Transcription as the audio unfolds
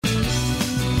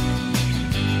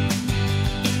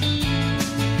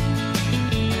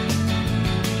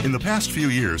past few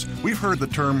years, we've heard the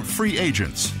term free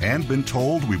agents and been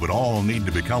told we would all need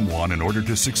to become one in order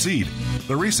to succeed.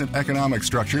 The recent economic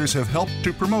structures have helped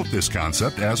to promote this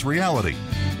concept as reality.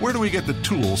 Where do we get the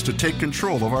tools to take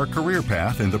control of our career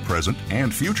path in the present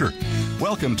and future?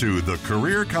 Welcome to The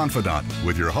Career Confidant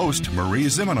with your host, Marie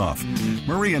Zimenoff.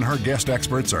 Marie and her guest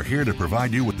experts are here to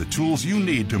provide you with the tools you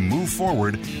need to move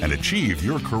forward and achieve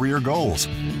your career goals.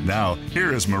 Now,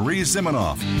 here is Marie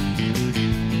Zimenoff.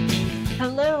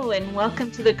 Hello and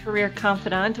welcome to the Career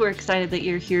Confidant. We're excited that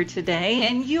you're here today,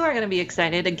 and you are going to be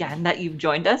excited again that you've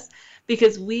joined us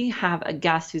because we have a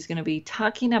guest who's going to be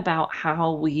talking about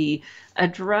how we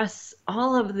address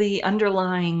all of the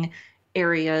underlying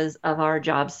areas of our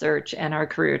job search and our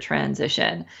career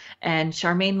transition. And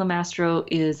Charmaign Lomastro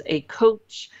is a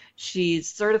coach. She's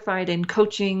certified in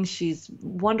coaching. She's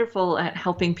wonderful at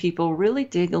helping people really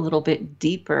dig a little bit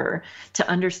deeper to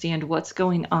understand what's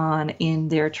going on in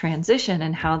their transition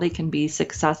and how they can be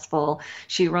successful.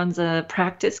 She runs a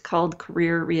practice called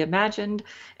Career Reimagined.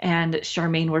 And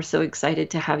Charmaign, we're so excited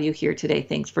to have you here today.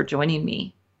 Thanks for joining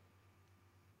me.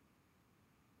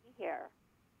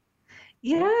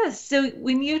 Yeah, so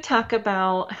when you talk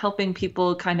about helping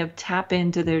people kind of tap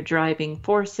into their driving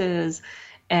forces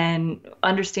and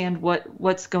understand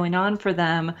what's going on for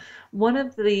them, one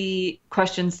of the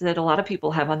questions that a lot of people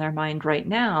have on their mind right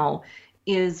now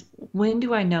is, when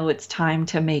do I know it's time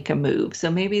to make a move?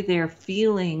 So maybe they're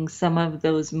feeling some of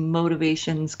those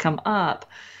motivations come up,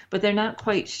 but they're not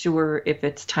quite sure if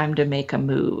it's time to make a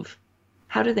move.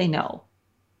 How do they know?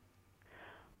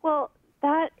 Well,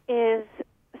 that is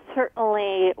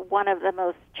certainly one of the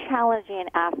most challenging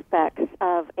aspects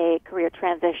of a career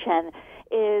transition.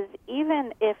 Is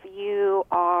even if you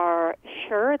are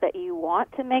sure that you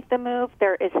want to make the move,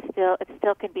 it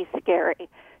still can be scary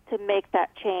to make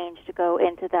that change, to go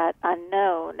into that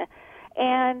unknown.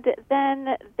 And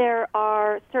then there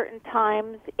are certain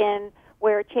times in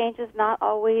where change is not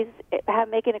always,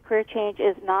 making a career change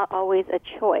is not always a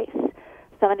choice.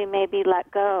 Somebody may be let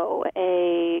go.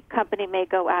 A company may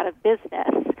go out of business.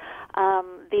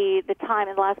 The time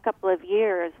in the last couple of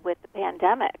years with the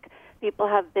pandemic, people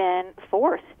have been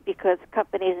forced, because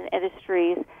companies and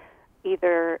industries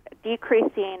either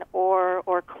decreasing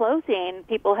or closing,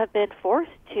 people have been forced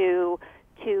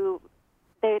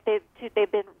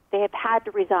they have had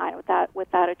to resign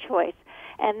without a choice.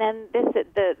 And then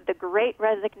the great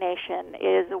resignation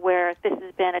is where this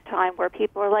has been a time where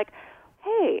people are like,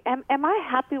 hey, am I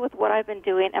happy with what I've been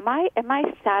doing? Am I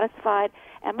satisfied?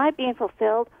 Am I being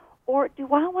fulfilled? Or do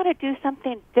I want to do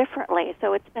something differently?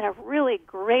 So it's been a really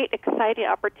great, exciting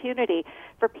opportunity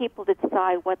for people to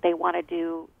decide what they want to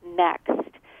do next.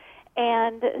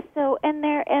 And so, and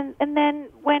then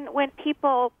when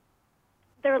people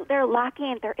they're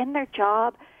lacking, they're in their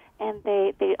job, and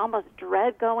they almost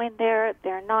dread going there.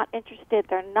 They're not interested.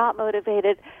 They're not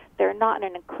motivated. They're not in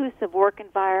an inclusive work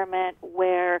environment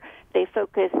where they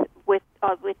focus with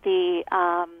the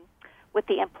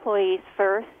employees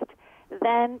first.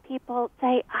 Then people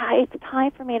say, it's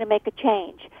time for me to make a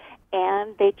change.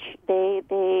 And it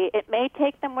may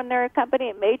take them, when they're a company,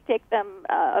 it may take them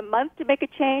a month to make a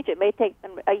change. It may take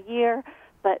them a year,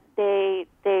 but they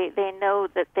know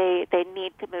that they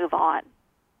need to move on.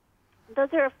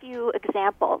 Those are a few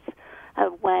examples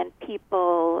of when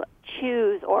people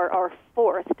choose or are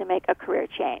forced to make a career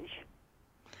change.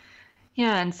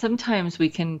 Yeah, and sometimes we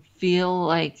can feel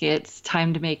like it's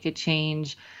time to make a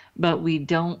change, but we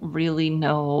don't really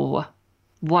know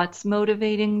what's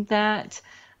motivating that.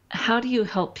 How do you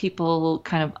help people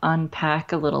kind of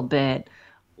unpack a little bit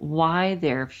why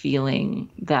they're feeling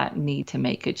that need to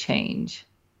make a change?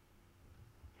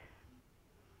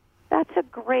 That's a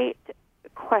great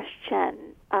question,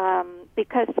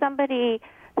 because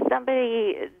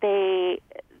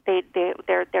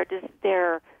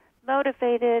they're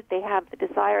motivated, they have the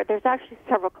desire. There's actually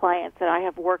several clients that I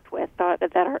have worked with that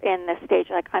are in this stage,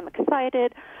 like, I'm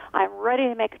excited, I'm ready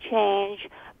to make a change,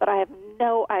 but I have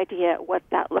no idea what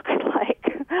that looks like.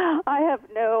 I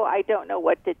don't know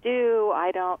what to do.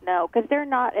 I don't know, because they're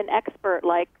not an expert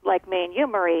like me and you,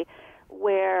 Marie,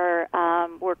 where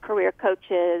we're career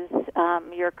coaches,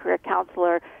 you're a career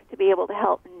counselor, to be able to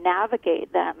help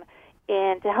navigate them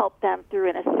and to help them through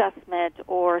an assessment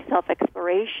or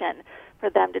self-exploration for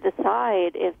them to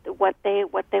decide what they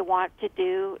want to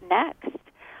do next.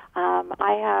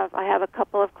 I have a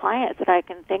couple of clients that I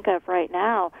can think of right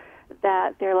now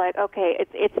that they're like, okay,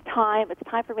 it's time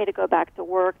for me to go back to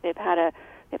work. They've had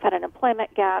an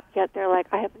employment gap, yet they're like,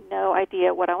 I have no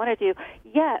idea what I want to do.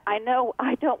 Yet I know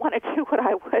I don't want to do what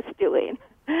I was doing.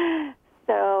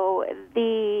 So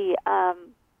the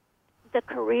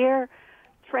career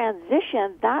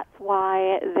transition, that's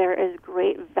why there is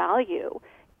great value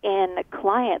in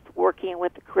clients working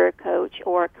with a career coach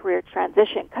or a career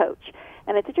transition coach.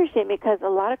 And it's interesting because a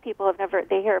lot of people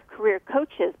they hear of career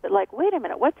coaches, but like, wait a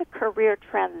minute, what's a career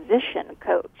transition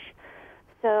coach?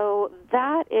 So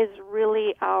that is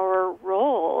really our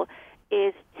role,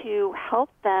 is to help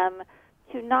them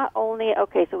to not only,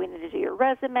 okay, so we need to do your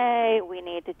resume, we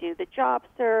need to do the job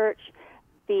search,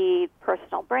 the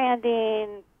personal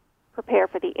branding, prepare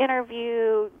for the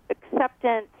interview,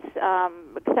 acceptance,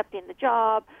 accepting the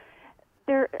job.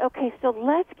 Okay, so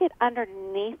let's get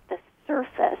underneath the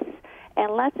surface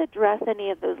and let's address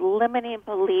any of those limiting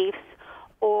beliefs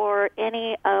or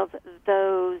any of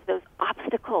those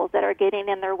obstacles that are getting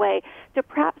in their way to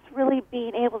perhaps really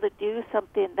being able to do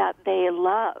something that they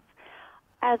love.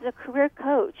 As a career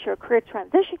coach or career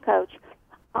transition coach,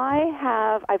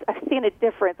 I've seen a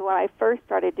difference when I first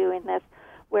started doing this,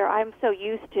 where I'm so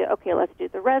used to, okay, let's do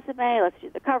the resume, let's do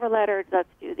the cover letter, let's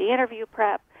do the interview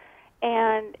prep,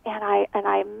 and I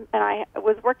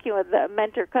was working with a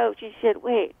mentor coach, and she said,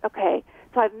 wait, okay,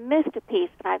 so I've missed a piece,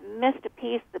 and I've missed a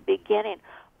piece at the beginning.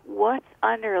 What's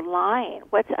underlying?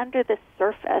 What's under the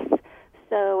surface?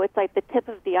 So it's like the tip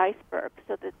of the iceberg,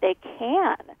 so that they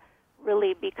can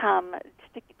really become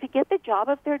to get the job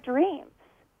of their dreams.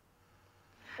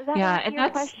 Is that answer your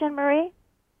question, Marie?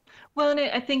 Well, and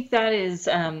I think that is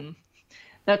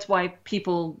that's why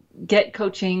people get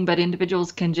coaching, but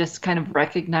individuals can just kind of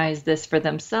recognize this for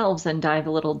themselves and dive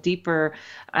a little deeper.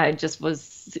 I just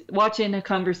was watching a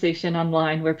conversation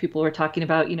online where people were talking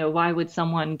about, why would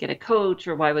someone get a coach,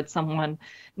 or why would someone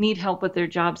need help with their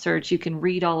job search? You can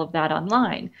read all of that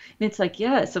online. And it's like,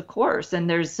 yes, of course. And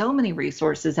there's so many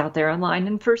resources out there online.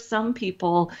 And for some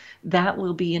people, that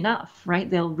will be enough, right?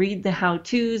 They'll read the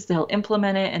how-tos, they'll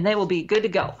implement it, and they will be good to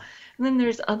go. And then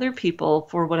there's other people,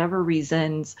 for whatever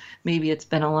reasons, maybe it's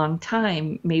been a long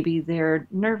time, maybe they're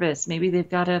nervous, maybe they've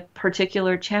got a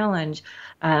particular challenge,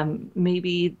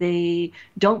 maybe they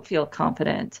don't feel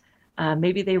confident,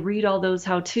 maybe they read all those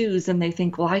how-tos and they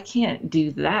think, well, I can't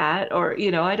do that, or,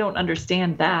 I don't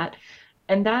understand that.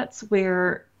 And that's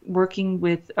where working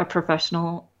with a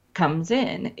professional comes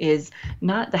in, is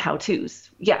not the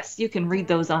how-tos. Yes, you can read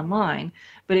those online,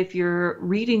 but if you're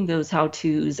reading those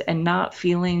how-tos and not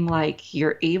feeling like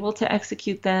you're able to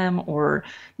execute them, or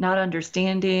not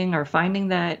understanding, or finding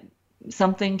that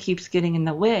something keeps getting in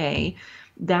the way,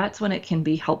 that's when it can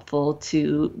be helpful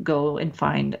to go and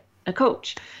find a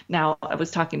coach. Now, I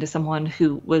was talking to someone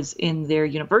who was in their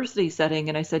university setting,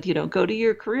 and I said, go to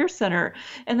your career center.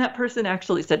 And that person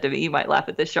actually said to me, you might laugh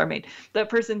at this, Charmaine, that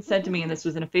person said to me, and this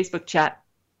was in a Facebook chat,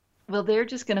 well, they're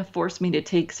just going to force me to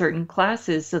take certain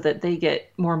classes so that they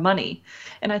get more money.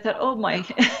 And I thought, oh my,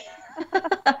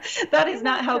 that is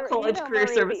not how college career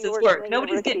services work.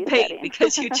 Nobody's getting paid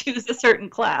because you choose a certain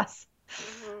class.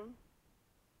 Mm-hmm.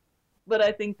 But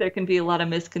I think there can be a lot of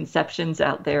misconceptions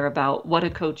out there about what a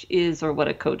coach is or what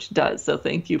a coach does. So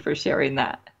thank you for sharing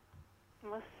that.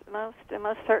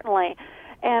 Most certainly.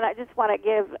 And I just want to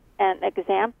give an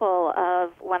example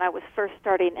of when I was first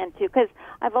starting into, because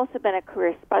I've also been a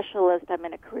career specialist, I've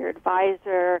been a career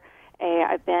advisor,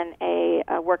 I've been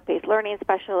a work-based learning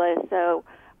specialist. So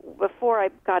before I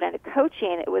got into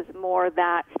coaching, it was more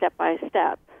that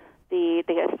step-by-step.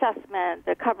 The assessment,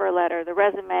 the cover letter, the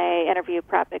resume, interview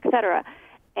prep, etc.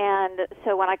 And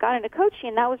so when I got into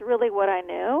coaching, that was really what I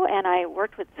knew, and I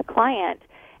worked with the client,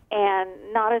 and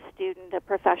not a student, a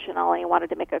professional, and he wanted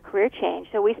to make a career change.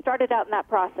 So we started out in that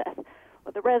process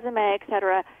with the resume,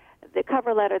 etc., the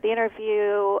cover letter, the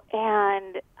interview,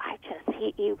 and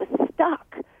he was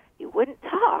stuck. He wouldn't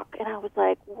talk, and I was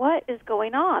like, what is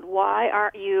going on? Why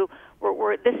aren't you,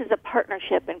 this is a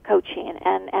partnership in coaching,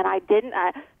 and I didn't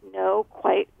know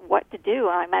quite what to do.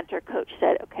 My mentor coach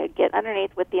said, okay, get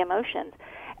underneath with the emotions.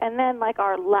 And then, like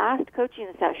our last coaching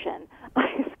session,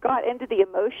 I got into the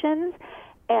emotions,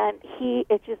 and he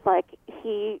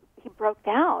broke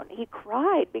down. He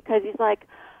cried because he's like,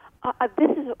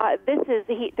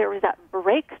 there was that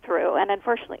breakthrough, and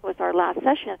unfortunately it was our last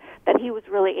session that he was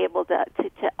really able to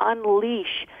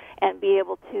unleash and be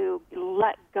able to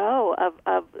let go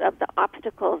of the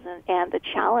obstacles and the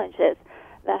challenges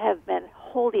that have been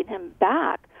holding him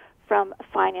back from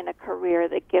finding a career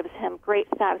that gives him great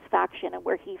satisfaction and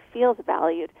where he feels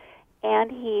valued,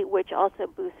 and which also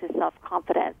boosts his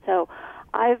self-confidence. So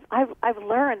I've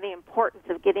learned the importance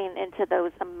of getting into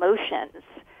those emotions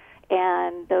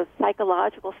and those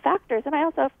psychological factors. And I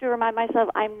also have to remind myself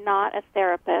I'm not a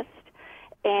therapist,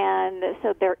 and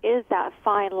so there is that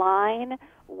fine line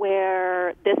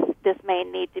where this may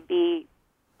need to be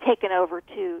taken over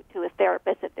to a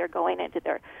therapist if they're going into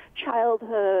their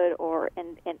childhood,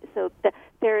 and so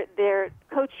their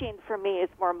coaching for me is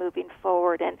more moving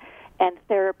forward, and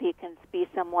therapy can be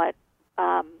somewhat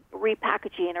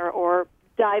repackaging or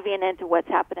diving into what's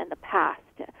happened in the past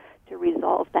to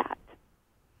resolve that.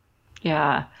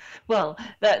 Yeah. Well,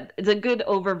 that is a good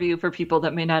overview for people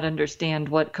that may not understand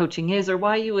what coaching is or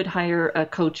why you would hire a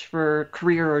coach for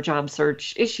career or job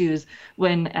search issues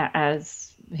when,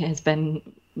 as has been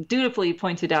dutifully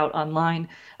pointed out online,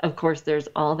 of course, there's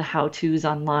all the how-tos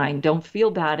online. Don't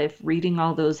feel bad if reading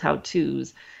all those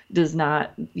how-tos does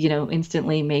not,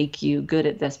 instantly make you good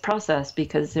at this process,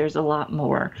 because there's a lot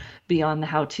more beyond the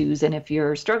how-tos. And if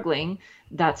you're struggling,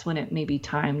 that's when it may be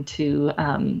time to,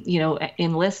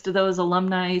 enlist those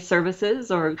alumni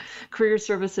services or career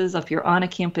services if you're on a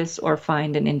campus, or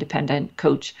find an independent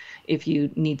coach if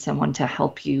you need someone to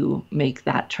help you make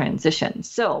that transition.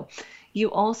 So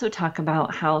you also talk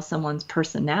about how someone's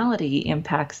personality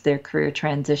impacts their career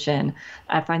transition.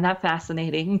 I find that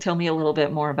fascinating. Tell me a little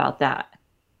bit more about that.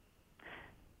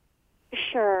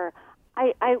 Sure.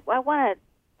 I want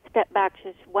to step back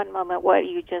just one moment. What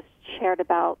you just shared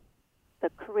about the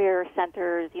career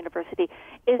centers, university,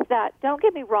 is that, don't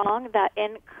get me wrong, that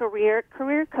in career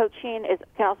coaching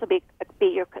can also be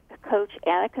your coach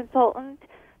and a consultant.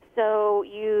 So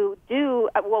you do,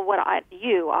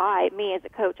 me as a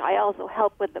coach, I also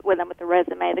help with them with the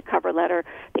resume, the cover letter,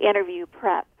 the interview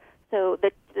prep. So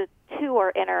the two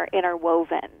are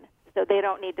interwoven. So they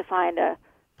don't need to find a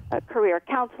career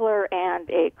counselor and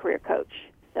a career coach.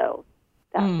 So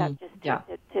that's just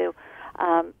to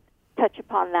touch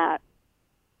upon that.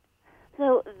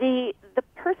 So the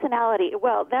personality,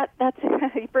 well, that's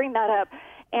you bring that up,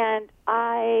 and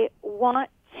I want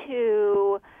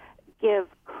to give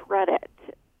credit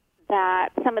that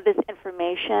some of this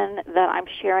information that I'm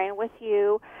sharing with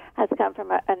you has come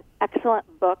from an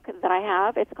excellent book that I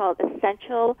have. It's called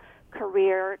Essential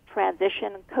Career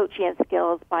Transition Coaching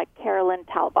Skills by Carolyn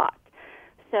Talbot.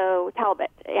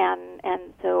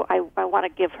 And so I want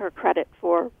to give her credit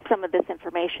for some of this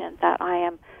information that I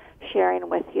am sharing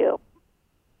with you.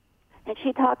 And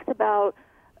she talks about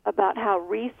how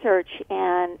research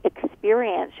and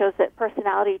experience shows that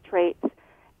personality traits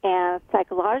and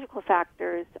psychological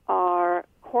factors are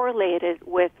correlated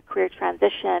with career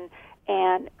transition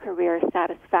and career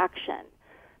satisfaction.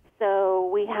 So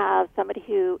we have somebody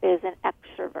who is an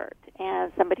extrovert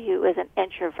and somebody who is an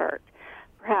introvert.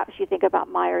 Perhaps you think about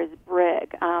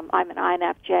Myers-Briggs. I'm an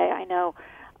INFJ. I know,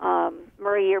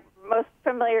 Marie, you're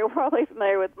probably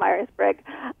familiar with Myers-Briggs.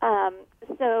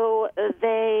 So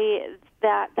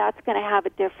that's going to have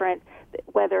a different,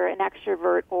 whether an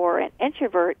extrovert or an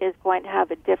introvert is going to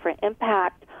have a different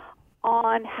impact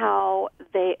on how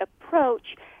they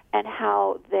approach and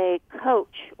how they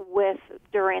coach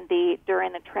during the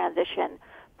transition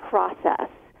process.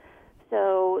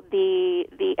 So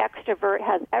the extrovert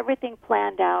has everything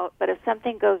planned out, but if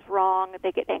something goes wrong,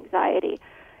 they get anxiety.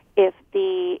 If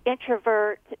the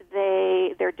introvert,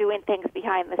 they're doing things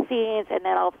behind the scenes, and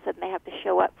then all of a sudden they have to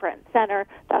show up front and center,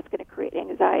 that's going to create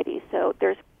anxiety. So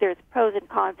there's pros and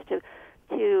cons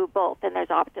to both, and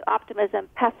there's optimism,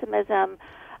 pessimism,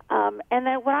 and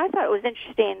then what I thought was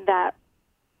interesting that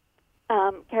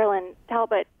Carolyn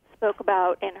Talbot spoke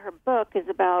about in her book is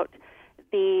about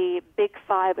the Big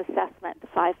Five assessment, the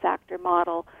five-factor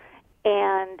model,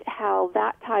 and how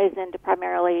that ties into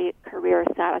primarily career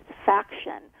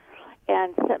satisfaction.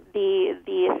 And so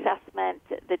the assessment,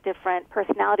 the different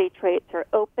personality traits are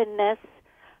openness,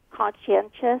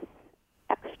 conscientious,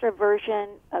 extroversion,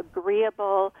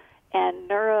 agreeable, and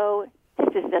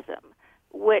neuroticism,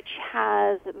 which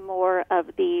has more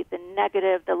of the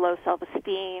negative, the low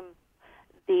self-esteem,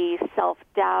 the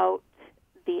self-doubt,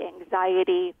 the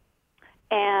anxiety.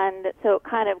 And so it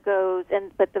kind of goes,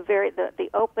 but the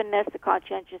openness, the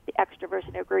conscientious, the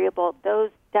extroversion, agreeable, those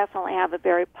definitely have a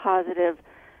very positive,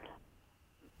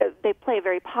 they play a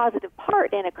very positive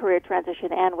part in a career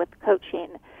transition and with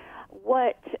coaching.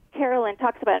 What Carolyn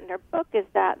talks about in her book is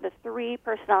that the three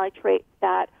personality traits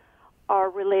that are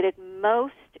related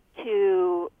most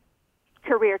to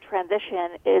career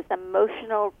transition is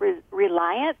emotional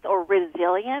reliance or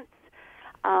resilience,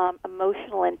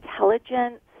 emotional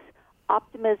intelligence,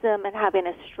 optimism, and having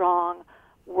a strong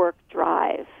work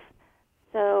drive.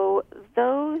 So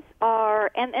those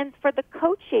are, and for the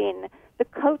coaching, the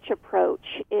coach approach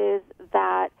is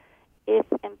that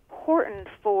it's important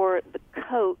for the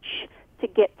coach to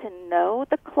get to know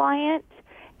the client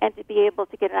and to be able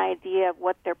to get an idea of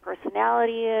what their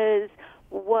personality is,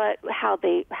 how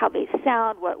they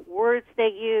sound, what words they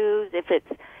use, if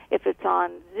if it's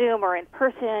on Zoom or in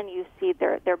person, you see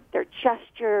their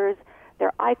gestures,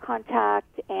 their eye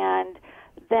contact, and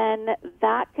then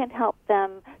that can help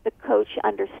them, the coach,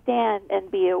 understand and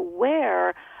be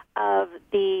aware of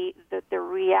the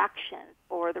reactions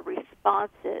or the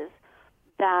responses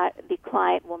that the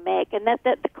client will make, and that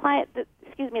the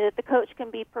coach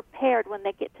can be prepared when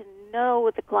they get to know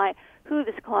the client, who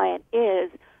this client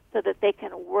is, so that they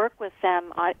can work with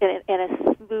them in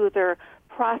a smoother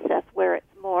process where it's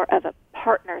more of a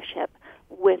partnership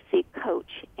with the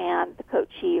coach and the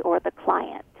coachee or the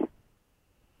client.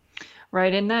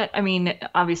 Right. And that, I mean,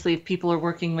 obviously, if people are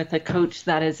working with a coach,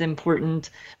 that is important.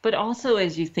 But also,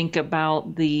 as you think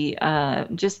about the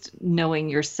just knowing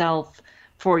yourself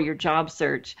for your job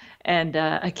search. And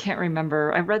I can't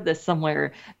remember, I read this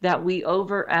somewhere, that we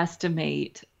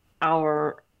overestimate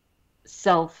our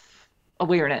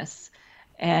self-awareness.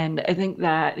 And I think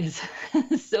that is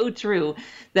so true,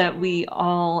 that we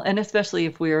all, and especially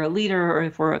if we're a leader or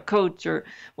if we're a coach or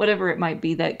whatever it might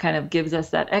be, that kind of gives us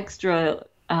that extra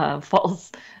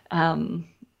false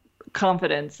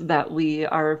confidence that we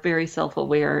are very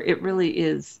self-aware. It really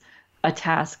is a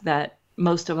task that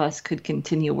most of us could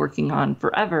continue working on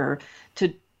forever,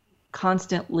 to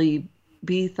constantly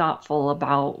be thoughtful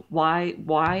about why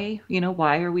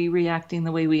are we reacting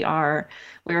the way we are?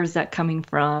 Where is that coming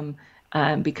from?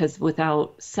 Because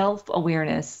without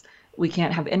self-awareness, we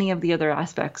can't have any of the other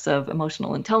aspects of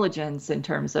emotional intelligence in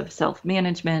terms of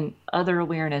self-management, other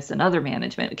awareness, and other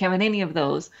management. We can't have any of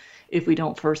those if we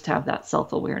don't first have that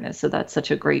self-awareness. So that's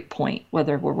such a great point.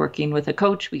 Whether we're working with a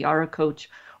coach, we are a coach,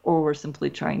 or we're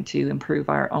simply trying to improve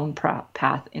our own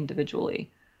path individually.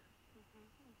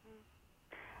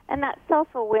 And that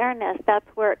self-awareness, that's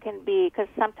where it can be, because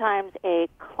sometimes a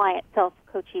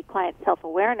coachee client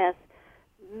self-awareness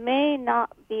may not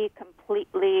be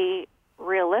completely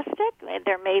realistic.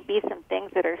 There may be some things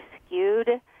that are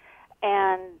skewed,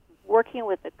 and working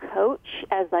with a coach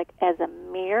as a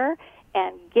mirror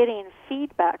and getting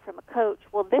feedback from a coach.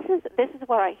 Well, this is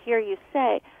what I hear you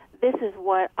say. This is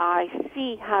what I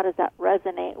see. How does that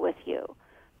resonate with you?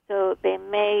 So they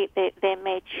may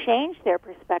change their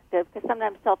perspective, because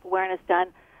sometimes self-awareness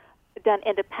done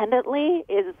independently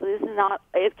is not.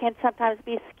 It can sometimes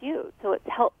be skewed. So it's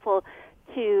helpful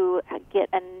to get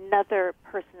another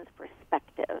person's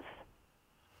perspective.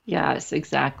 Yes,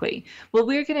 exactly. Well,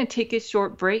 we're going to take a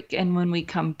short break, and when we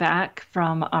come back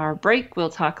from our break, we'll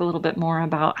talk a little bit more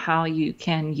about how you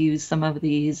can use some of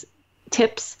these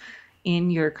tips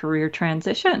in your career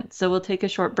transition. So we'll take a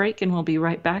short break, and we'll be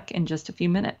right back in just a few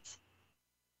minutes.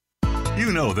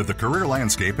 You know that the career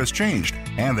landscape has changed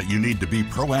and that you need to be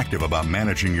proactive about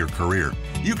managing your career.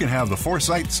 You can have the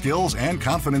foresight, skills, and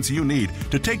confidence you need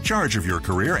to take charge of your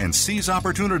career and seize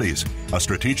opportunities. A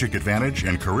strategic advantage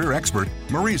and career expert,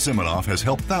 Marie Zimenoff has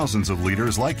helped thousands of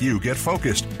leaders like you get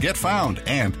focused, get found,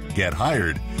 and get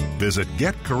hired. Visit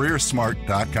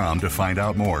getcareersmart.com to find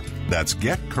out more. That's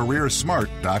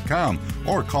getcareersmart.com,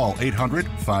 or call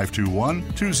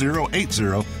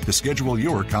 800-521-2080 to schedule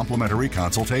your complimentary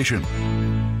consultation.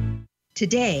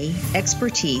 Today,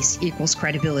 expertise equals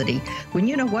credibility. When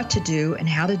you know what to do and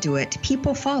how to do it,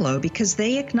 people follow because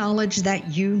they acknowledge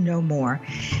that you know more.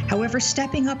 However,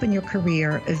 stepping up in your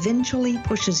career eventually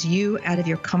pushes you out of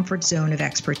your comfort zone of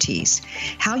expertise.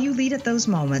 How you lead at those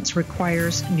moments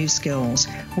requires new skills.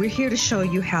 We're here to show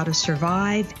you how to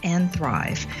survive and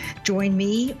thrive. Join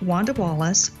me, Wanda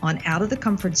Wallace, on Out of the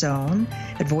Comfort Zone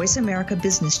at Voice America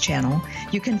Business Channel.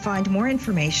 You can find more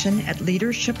information at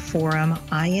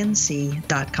leadershipforuminc.com.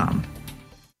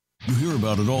 You hear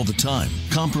about it all the time.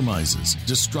 Compromises,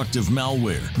 destructive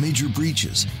malware, major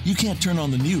breaches. You can't turn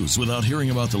on the news without hearing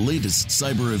about the latest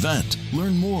cyber event.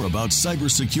 Learn more about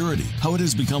cybersecurity, how it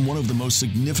has become one of the most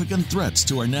significant threats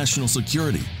to our national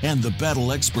security, and the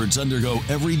battle experts undergo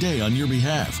every day on your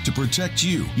behalf to protect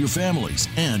you, your families,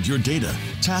 and your data.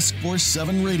 Task Force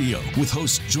 7 Radio with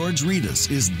host George Reedus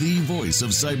is the voice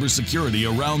of cybersecurity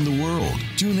around the world.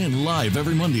 Tune in live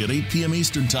every Monday at 8 p.m.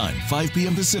 Eastern Time, 5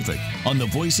 p.m. Pacific on the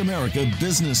Voice America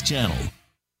Business Channel.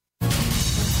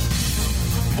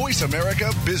 Voice America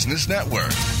Business Network.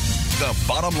 The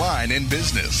bottom line in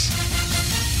business.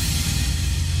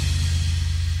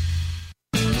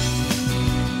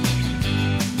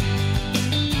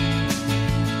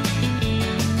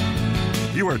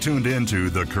 You are tuned in to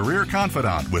The Career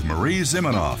Confidant with Marie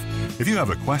Zimenoff. If you have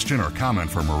a question or comment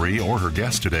for Marie or her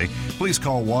guest today, please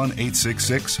call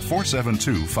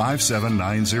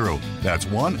 1-866-472-5790. That's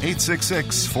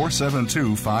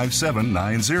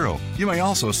 1-866-472-5790. You may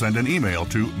also send an email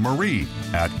to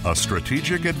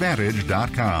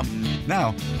marie@astrategicadvantage.com.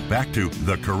 Now, back to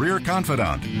The Career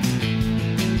Confidant.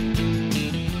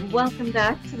 Welcome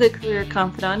back to the Career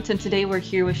Confidant, and today we're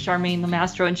here with Charmaign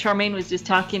Lomastro. And Charmaign was just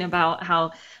talking about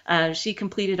how she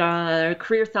completed a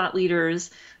Career Thought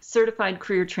Leaders Certified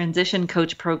Career Transition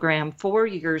Coach program 4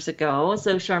 years ago.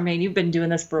 So Charmaign, you've been doing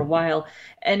this for a while,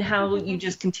 and how you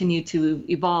just continue to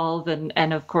evolve.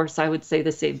 And of course, I would say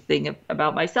the same thing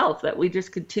about myself, that we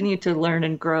just continue to learn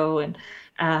and grow. And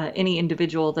any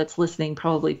individual that's listening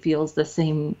probably feels the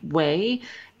same way.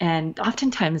 And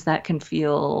oftentimes that can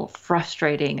feel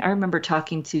frustrating. I remember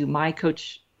talking to my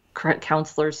coach,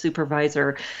 counselor,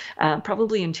 supervisor,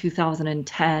 probably in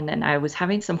 2010, and I was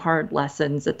having some hard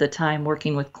lessons at the time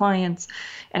working with clients.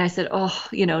 And I said,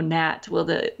 Nat, will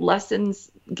the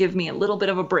lessons give me a little bit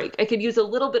of a break? I could use a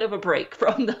little bit of a break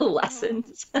from the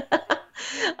lessons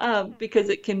because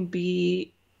it can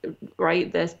be,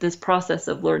 right, this process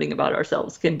of learning about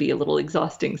ourselves can be a little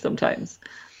exhausting sometimes.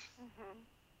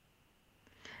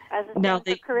 As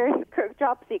a career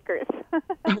job seekers.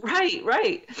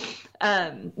 Right.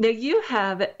 Now you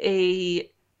have a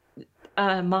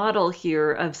model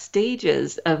here of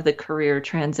stages of the career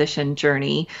transition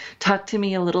journey. Talk to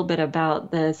me a little bit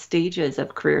about the stages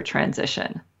of career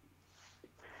transition.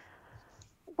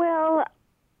 Well,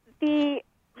 some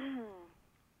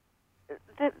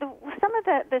of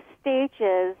the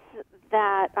stages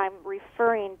that I'm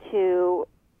referring to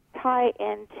tie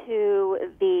into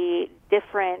the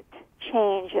different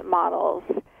change models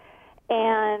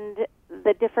and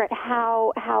the different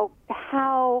how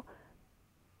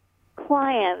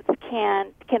clients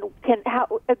can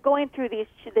how going through the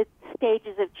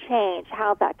stages of change,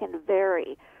 how that can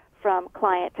vary from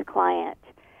client to client.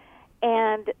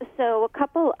 And so a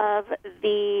couple of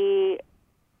the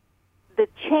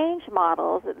change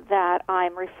models that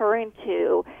I'm referring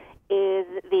to is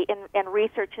and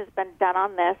research has been done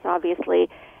on this, obviously,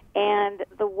 and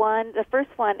the first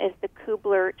one is the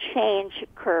Kubler change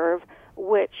curve,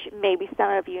 which maybe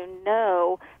some of you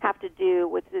know have to do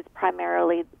with this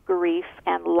primarily grief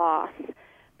and loss,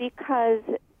 because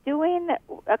doing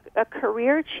a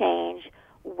career change,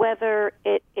 whether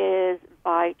it is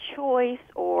by choice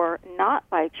or not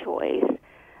by choice,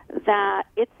 that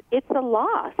it's a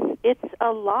loss. It's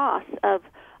a loss of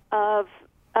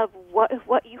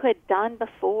what you had done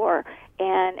before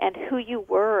and who you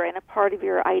were and a part of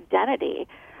your identity.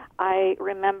 I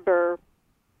remember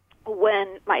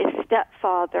when my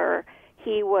stepfather,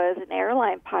 he was an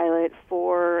airline pilot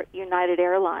for United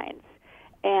Airlines,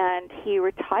 and he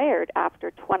retired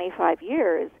after 25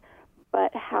 years,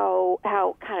 but how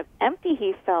kind of empty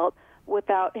he felt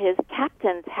without his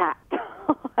captain's hat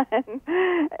on.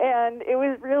 And it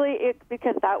was really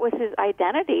because that was his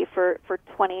identity for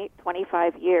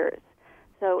 25 years.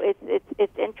 So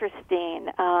it's interesting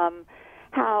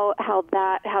how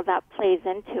that plays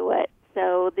into it.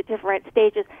 So the different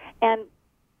stages, and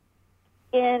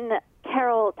in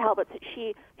Carol Talbot's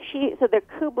so the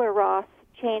Kubler-Ross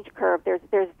change curve,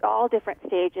 there's all different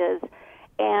stages.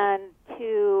 And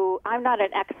I'm not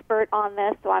an expert on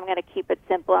this, so I'm going to keep it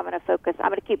simple. I'm going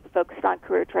to keep it focused on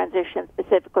career transition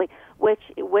specifically, which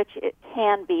it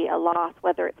can be a loss,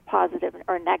 whether it's positive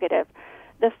or negative.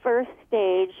 The first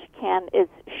stage is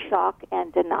shock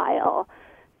and denial.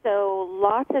 So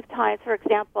lots of times, for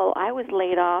example, I was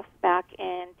laid off back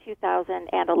in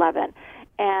 2011,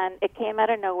 and it came out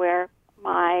of nowhere.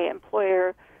 My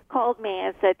employer called me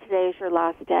and said, "Today's your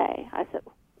last day." I said,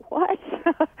 "What?"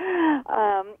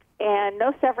 And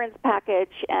no severance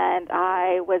package, and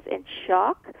I was in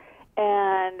shock.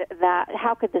 And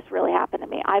how could this really happen to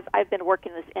me? I've been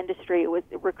working in this industry with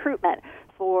recruitment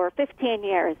for 15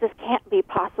 years. This can't be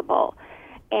possible.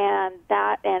 And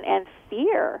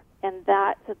fear, and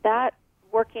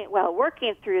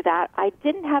working through that, I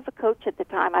didn't have a coach at the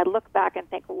time. I look back and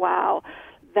think, wow,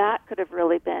 that could have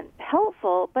really been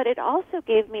helpful, but it also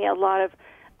gave me a lot of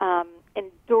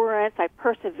endurance. I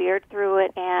persevered through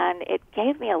it, and it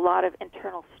gave me a lot of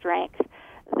internal strength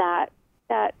that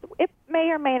it may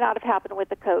or may not have happened with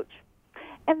the coach.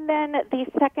 And then the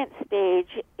second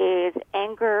stage is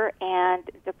anger and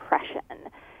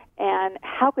depression. And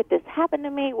how could this happen to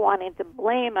me? Wanting to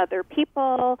blame other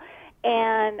people.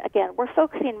 And again, I'm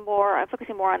focusing more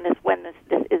on this when this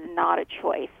is not a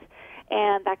choice.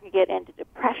 And that can get into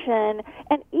depression.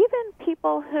 And even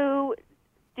people who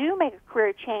do make a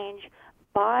career change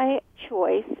by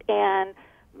choice, and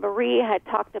Marie had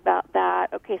talked about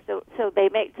that. Okay, so they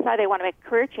decide they want to make a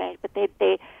career change, but they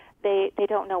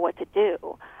don't know what to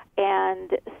do,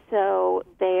 and so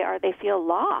they feel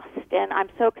lost. And I'm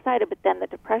so excited, but then the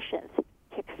depression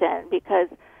kicks in because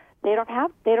they don't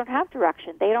have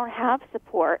direction, they don't have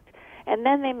support, and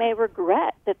then they may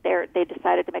regret that they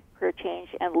decided to make a career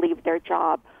change and leave their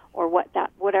job or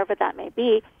whatever that may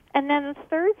be. And then the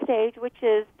third stage, which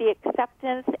is the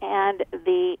acceptance and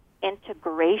the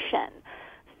integration.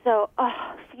 So,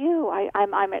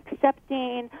 I'm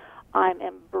accepting, I'm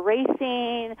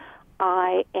embracing,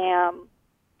 I am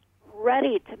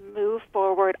ready to move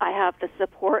forward. I have the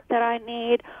support that I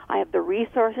need, I have the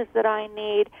resources that I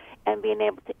need, and being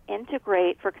able to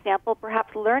integrate, for example,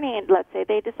 perhaps learning, let's say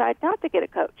they decide not to get a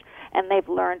coach, and they've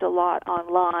learned a lot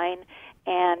online,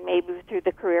 and maybe through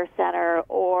the Career Center,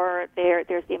 or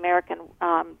there's the American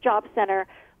Job Center,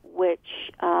 which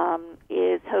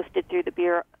is hosted through the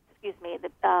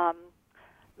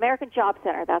American Job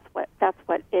Center. That's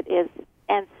what it is.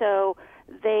 And so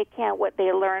what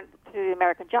they learn through the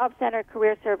American Job Center,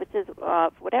 career services,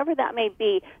 whatever that may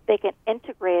be, they can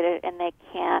integrate it and they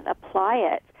can apply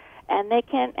it, and they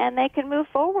can move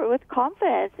forward with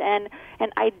confidence and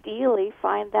ideally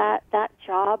find that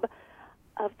job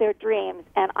of their dreams.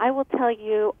 And I will tell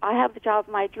you, I have the job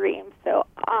of my dreams. So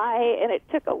and it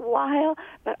took a while,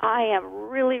 but I am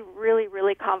really, really,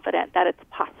 really confident that it's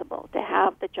possible to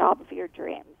have the job of your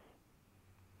dreams.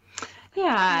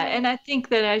 Yeah, and I think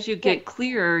that as you get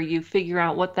clearer, you figure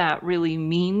out what that really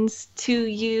means to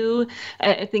you.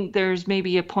 I think there's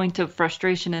maybe a point of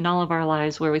frustration in all of our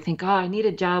lives where we think, I need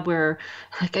a job where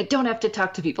I don't have to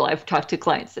talk to people. I've talked to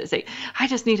clients that say, I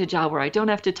just need a job where I don't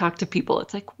have to talk to people.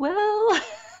 It's like, well,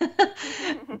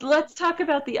 let's talk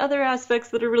about the other aspects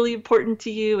that are really important to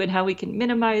you and how we can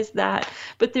minimize that.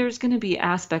 But there's going to be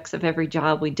aspects of every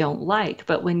job we don't like.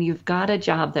 But when you've got a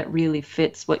job that really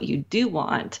fits what you do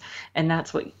want, and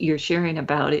that's what you're sharing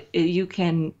about, you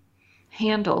can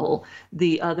handle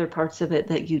the other parts of it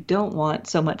that you don't want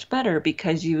so much better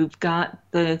because you've got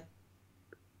the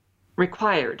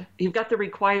required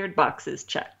boxes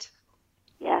checked.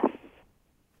 Yes,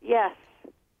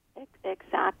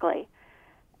 exactly.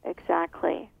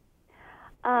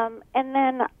 And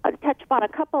then I'll touch upon a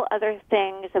couple other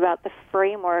things about the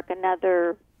framework. And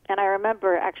I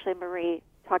remember actually Marie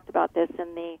talked about this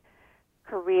in the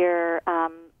career,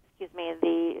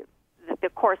 the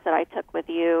course that I took with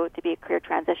you to be a career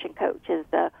transition coach is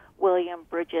the William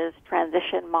Bridges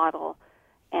transition model,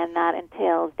 and that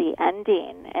entails the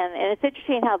ending. And it's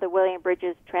interesting how the William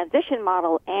Bridges transition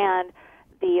model and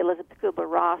the Elizabeth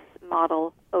Kubler-Ross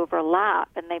model overlap,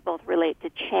 and they both relate to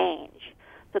change.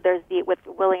 So with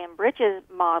William Bridges'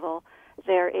 model,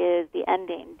 there is the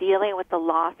ending, dealing with the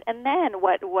loss, and then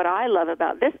what I love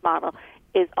about this model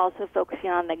is also focusing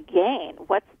on the gain.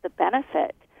 What's the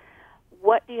benefit?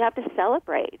 What do you have to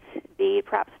celebrate?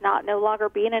 Perhaps no longer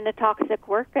being in a toxic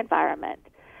work environment.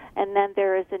 And then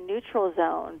there is a neutral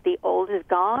zone. The old is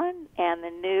gone, and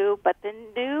the new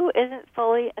isn't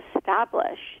fully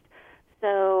established.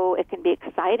 So it can be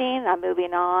exciting. I'm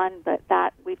moving on, but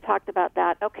we've talked about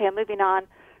that. Okay, I'm moving on.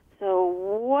 So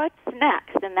what's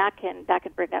next? And that can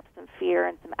bring up some fear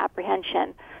and some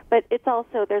apprehension. But there's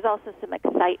also some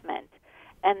excitement,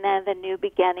 and then the new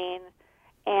beginning.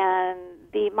 And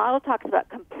the model talks about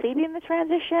completing the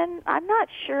transition. I'm not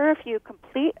sure if you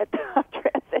complete a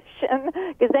transition,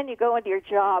 because then you go into your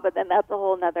job, and then that's a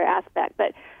whole other aspect.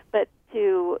 But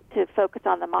to focus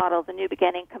on the model, the new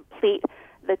beginning, complete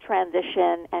the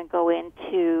transition, and go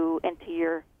into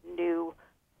your new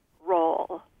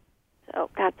role. So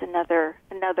that's another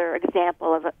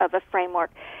example of a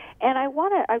framework. And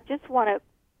I just want to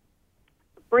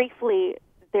briefly,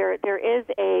 there is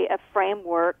a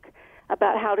framework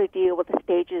about how to deal with the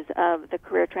stages of the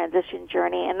career transition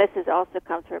journey, and this also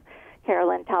comes from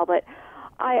Carolyn Talbot.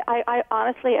 I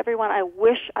honestly, everyone, I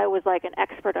wish I was like an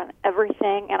expert on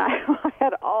everything, and I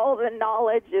had all the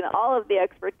knowledge and all of the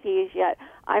expertise, yet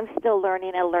I'm still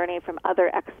learning and learning from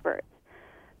other experts.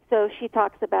 So she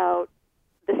talks about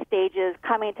the stages,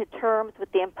 coming to terms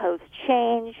with the imposed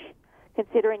change,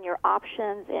 considering your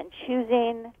options and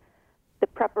choosing, the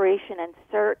preparation and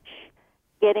search,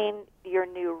 getting your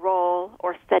new role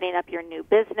or setting up your new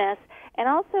business. And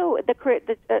also with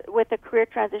the career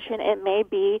transition, it may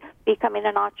be becoming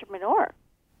an entrepreneur,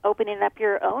 opening up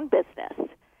your own business.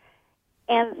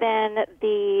 And then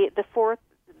the fourth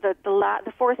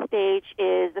stage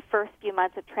is the first few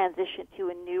months of transition to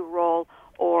a new role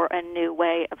or a new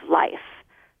way of life.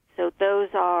 So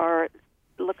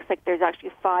looks like there's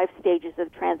actually 5 stages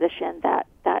of transition that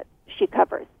she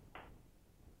covers.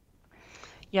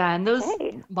 Yeah, and those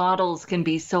models can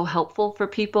be so helpful for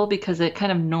people because it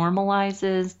kind of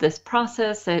normalizes this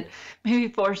process. It maybe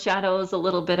foreshadows a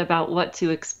little bit about what to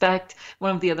expect.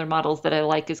 One of the other models that I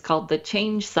like is called the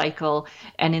change cycle.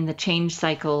 And in the change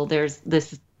cycle, there's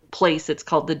this place, it's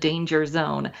called the danger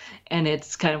zone. And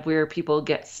it's kind of where people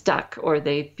get stuck, or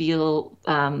they feel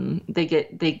one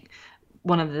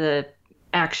of the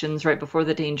actions right before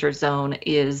the danger zone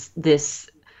is this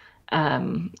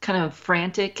kind of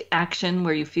frantic action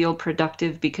where you feel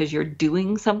productive because you're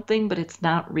doing something, but it's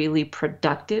not really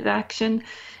productive action.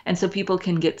 And so people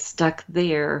can get stuck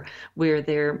there where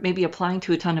they're maybe applying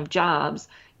to a ton of jobs,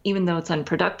 even though it's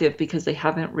unproductive because they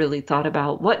haven't really thought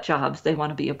about what jobs they want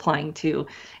to be applying to.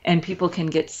 And people can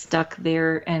get stuck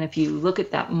there. And if you look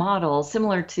at that model,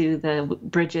 similar to the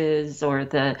Bridges or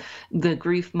the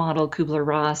grief model,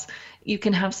 Kubler-Ross, you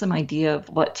can have some idea of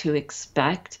what to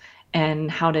expect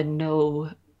and how to know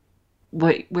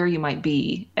where you might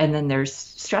be. And then there's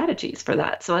strategies for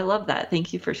that. So I love that.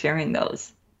 Thank you for sharing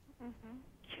those. Mm-hmm.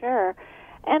 Sure.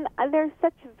 And there's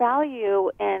such value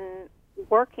in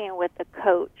working with the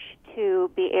coach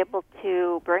to be able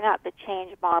to bring out the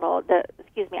change model.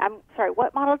 I'm sorry,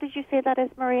 what model did you say that is,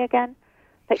 Marie, again,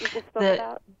 that you just spoke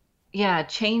about? Yeah,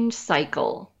 change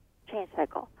cycle. Change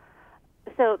cycle.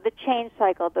 So the change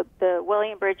cycle, the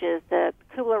William Bridges, the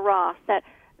Kubler-Ross,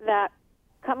 that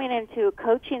coming into a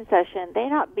coaching session, they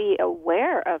not be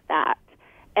aware of that,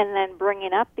 and then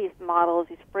bringing up these models,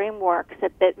 these frameworks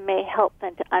that may help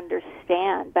them to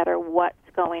understand better what's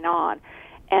going on.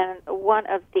 And one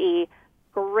of the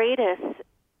greatest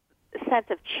sense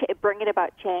of bringing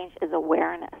about change is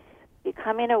awareness.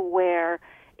 Becoming aware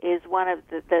is one of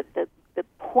the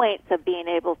points of being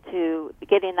able to,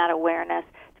 getting that awareness,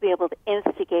 to be able to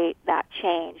instigate that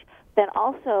change. Then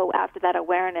also after that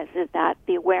awareness is that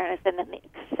the awareness and then the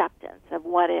acceptance of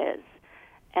what is,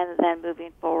 and then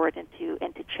moving forward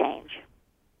into change.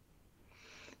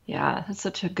 Yeah, that's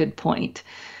such a good point.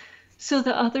 So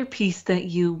the other piece that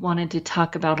you wanted to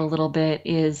talk about a little bit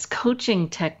is coaching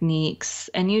techniques.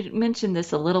 And you mentioned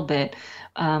this a little bit,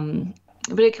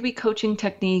 but it could be coaching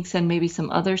techniques and maybe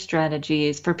some other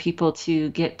strategies for people to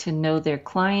get to know their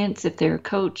clients if they're a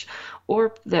coach,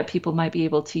 or that people might be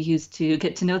able to use to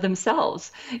get to know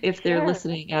themselves if they're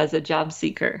listening as a job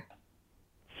seeker.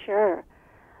 Sure.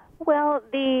 Well,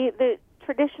 the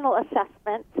traditional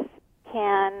assessments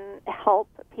can help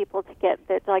people to get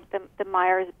like the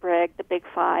Myers-Briggs, the Big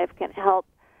Five, can help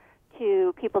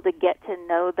to people to get to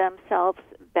know themselves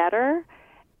better.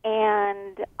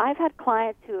 And I've had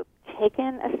clients who have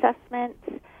taken assessments,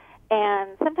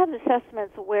 and sometimes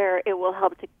assessments where it will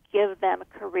help to give them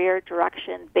a career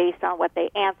direction based on what they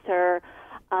answer.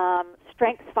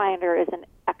 StrengthsFinder is an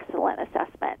excellent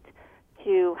assessment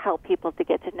to help people to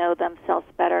get to know themselves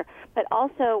better. But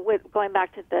also, with going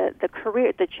back to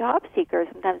the job seekers,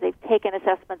 sometimes they've taken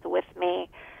assessments with me,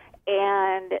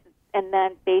 and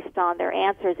then based on their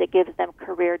answers, it gives them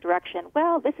career direction.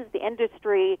 Well, this is the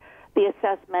industry the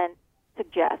assessment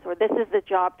suggests, or this is the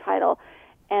job title.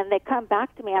 And they come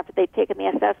back to me after they've taken the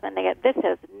assessment, and they get, this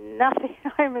has nothing,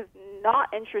 I'm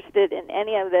not interested in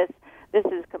any of this. This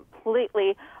is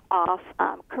completely off.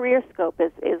 Career Scope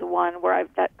is one where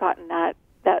I've gotten that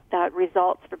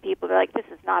results for people. They're like, this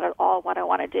is not at all what I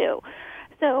want to do.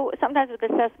 So sometimes with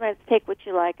assessments, take what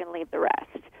you like and leave the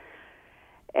rest.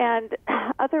 And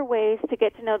other ways to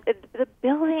get to know, the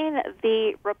building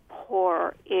the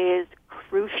rapport is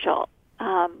crucial.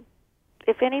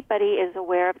 If anybody is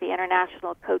aware of the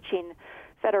International Coaching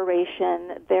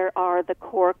Federation, there are the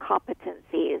core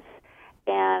competencies.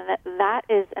 And that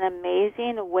is an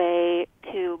amazing way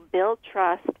to build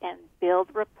trust and build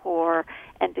rapport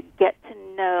and to get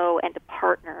to know and to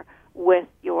partner with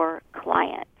your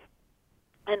client.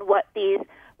 And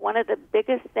one of the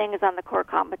biggest things on the core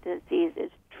competencies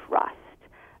is trust.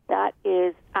 That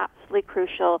is absolutely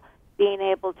crucial, being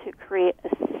able to create a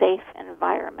safe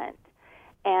environment.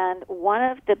 And what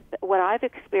I've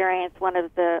experienced, one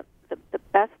of the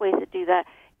best ways to do that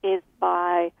is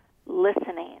by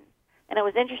listening. And it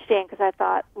was interesting because I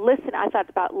thought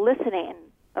about listening.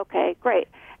 Okay, great.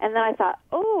 And then I thought,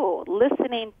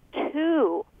 listening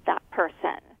to that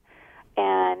person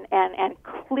and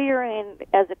clearing,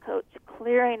 as a coach,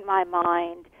 clearing my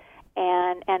mind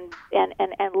and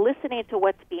listening to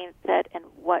what's being said and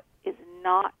what is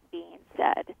not being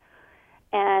said.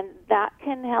 And that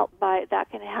can help as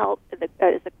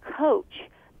a coach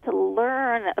to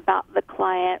learn about the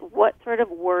client, what sort of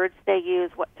words they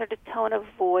use, what sort of tone of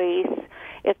voice,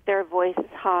 if their voice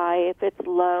is high, if it's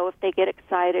low, if they get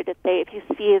excited, if you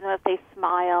see them, if they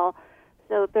smile.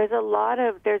 So there's a lot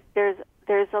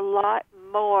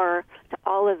more to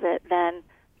all of it than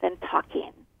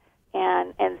talking.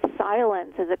 And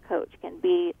silence as a coach can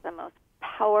be the most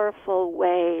powerful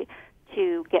way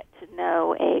to get to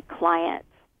know a client.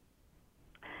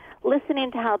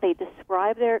 Listening to how they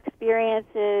describe their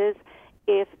experiences,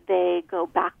 if they go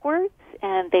backwards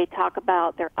and they talk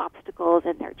about their obstacles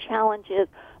and their challenges,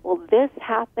 well, this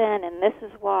happened and this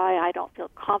is why I don't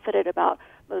feel confident about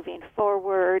moving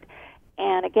forward.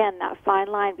 And again, that fine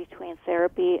line between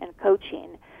therapy and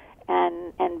coaching,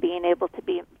 and being able to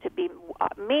be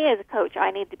me as a coach,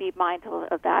 I need to be mindful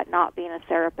of that, not being a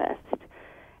therapist.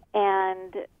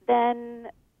 And then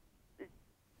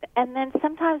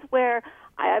sometimes where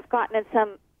I've gotten in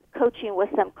some coaching with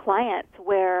some clients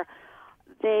where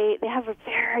they have a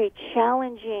very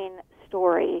challenging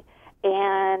story,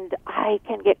 and I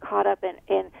can get caught up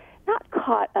in not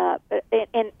caught up, but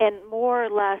in more or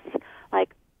less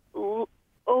like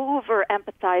over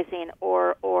empathizing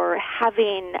or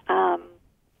having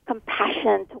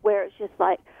compassion to where it's just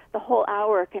like the whole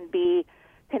hour can be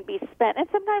spent, and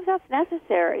sometimes that's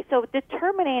necessary. So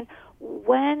determining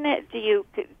when do you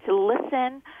to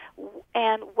listen,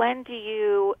 and when do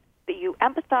you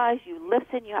empathize, you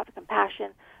listen, you have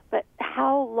compassion, but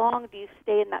how long do you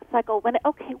stay in that cycle when,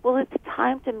 it's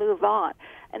time to move on?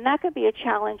 And that could be a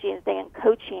challenging thing in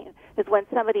coaching, is when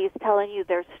somebody is telling you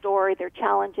their story, their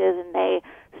challenges, and they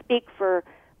speak for,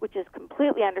 which is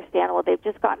completely understandable. They've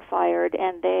just gotten fired,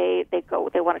 and they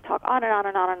want to talk on and on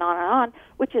and on and on and on,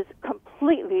 which is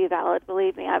completely valid.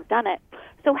 Believe me, I've done it.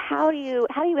 So how do you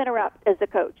interrupt as a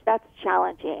coach? That's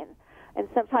challenging. And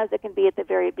sometimes it can be at the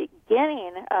very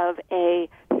beginning of a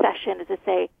session, is to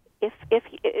say, if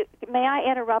may I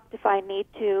interrupt if I need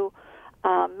to?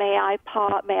 May I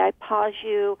pause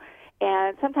you?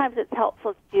 And sometimes it's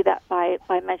helpful to do that by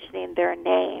mentioning their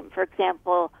name. For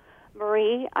example,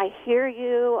 Marie, I hear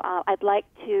you. I'd like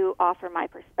to offer my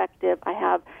perspective. I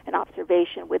have an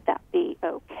observation. Would that be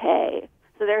okay?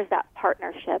 So there's that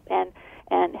partnership and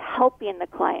helping the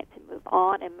client to move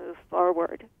on and move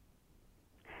forward.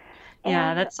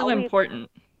 Yeah, that's so important.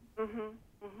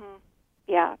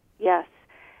 Yeah, yes.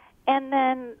 And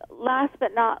then last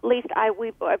but not least,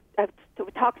 we've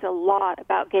talked a lot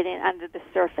about getting under the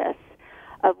surface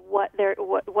of what they're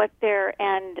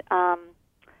and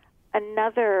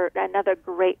another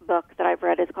great book that I've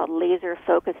read is called Laser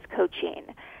Focused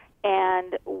Coaching.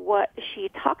 And what she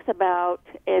talks about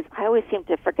is, I always seem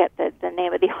to forget the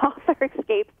name of the author,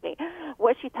 escapes me.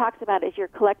 What she talks about is you're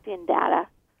collecting data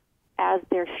as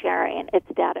they're sharing its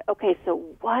data. Okay, so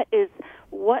what is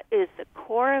the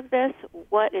core of this?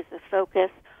 What is the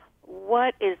focus?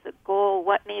 What is the goal?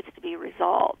 What needs to be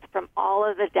resolved from all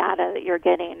of the data that you're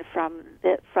getting from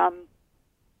the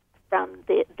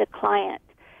client?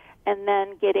 And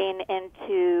then getting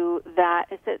into that,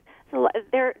 so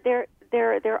there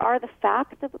are the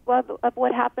facts of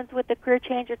what happens with the career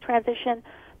change or transition,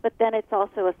 but then it's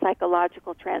also a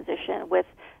psychological transition with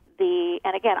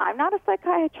and again, I'm not a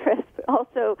psychiatrist, but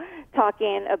also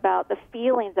talking about the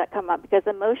feelings that come up, because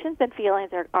emotions and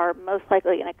feelings are most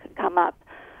likely going to come up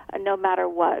no matter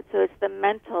what. So it's the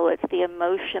mental, it's the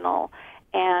emotional,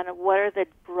 and what are the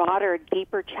broader,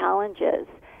 deeper challenges,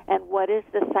 and what is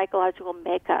the psychological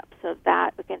makeup, so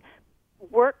that we can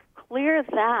clear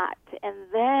that, and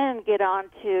then get on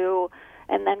to,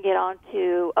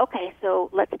 okay, so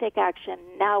let's take action.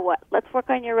 Now what? Let's work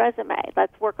on your resume.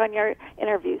 Let's work on your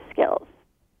interview skills.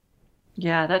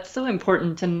 Yeah, that's so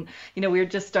important. And, we're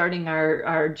just starting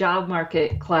our job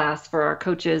market class for our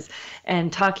coaches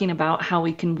and talking about how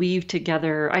we can weave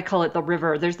together. I call it the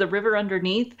river. There's the river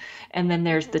underneath, and then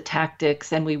there's the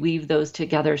tactics, and we weave those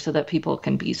together so that people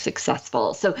can be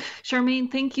successful. So, Charmaign,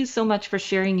 thank you so much for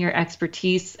sharing your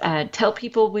expertise. Tell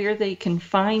people where they can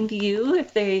find you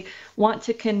if they want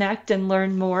to connect and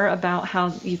learn more about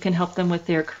how you can help them with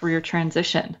their career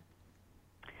transition.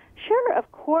 Sure,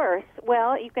 of course.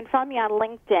 Well, you can find me on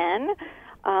LinkedIn.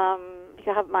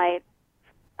 You have my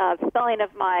spelling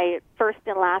of my first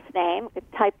and last name. You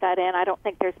can type that in. I don't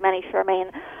think there's many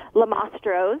Charmaign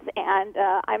Lomastros, and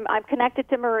I'm connected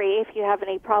to Marie if you have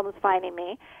any problems finding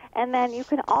me. And then you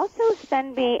can also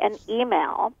send me an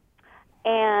email.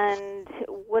 And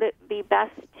would it be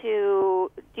best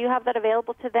do you have that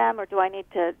available to them, or do I need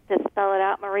to spell it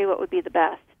out, Marie? What would be the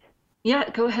best? Yeah,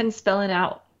 go ahead and spell it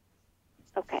out.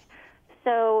 Okay.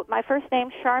 So my first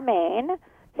name, Charmaign,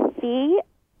 C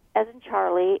as in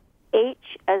Charlie, H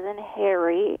as in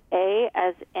Harry, A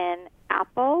as in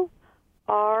Apple,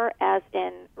 R as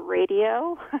in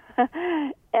radio,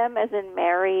 M as in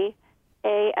Mary,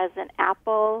 A as in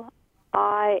Apple,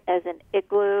 I as in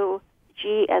Igloo,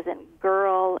 G as in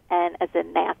girl, N as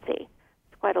in Nancy.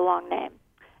 It's quite a long name.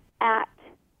 At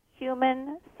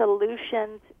Human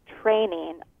Solutions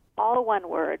Training, all one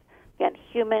word. Again,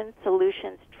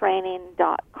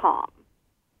 humansolutionstraining.com.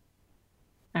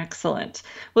 Excellent.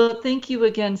 Well, thank you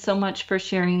again so much for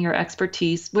sharing your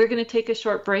expertise. We're going to take a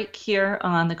short break here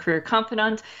on the Career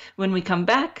Confidant. When we come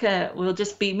back, we'll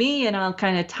just be me, and I'll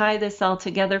kind of tie this all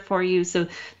together for you. So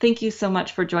thank you so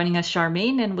much for joining us,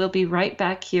 Charmaign, and we'll be right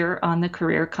back here on the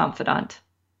Career Confidant.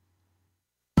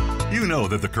 You know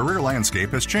that the career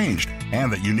landscape has changed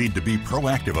and that you need to be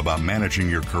proactive about managing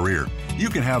your career. You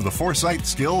can have the foresight,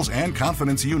 skills, and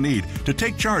confidence you need to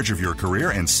take charge of your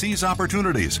career and seize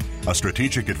opportunities. A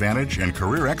strategic advantage and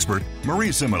career expert,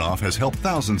 Marie Zimenoff has helped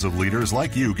thousands of leaders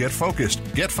like you get focused,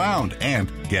 get found, and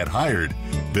get hired.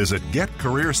 Visit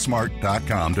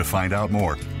getcareersmart.com to find out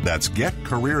more. That's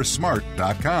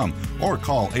getcareersmart.com or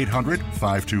call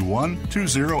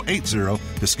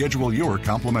 800-521-2080 to schedule your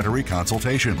complimentary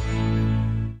consultation.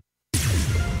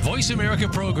 Voice America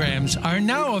programs are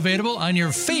now available on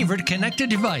your favorite connected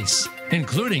device,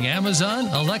 including Amazon,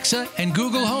 Alexa, and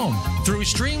Google Home. Through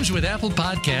streams with Apple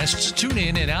Podcasts,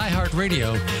 TuneIn, and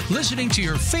iHeartRadio, listening to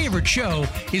your favorite show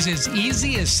is as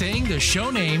easy as saying the show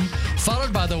name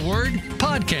followed by the word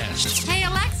podcast. Hey,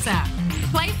 Alexa,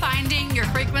 play Finding Your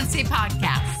Frequency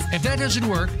podcast. If that doesn't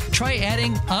work, try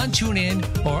adding on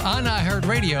TuneIn or on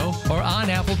iHeartRadio or on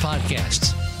Apple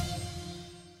Podcasts.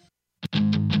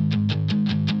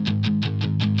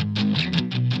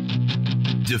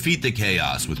 Defeat the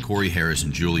Chaos with Corey Harris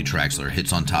and Julie Traxler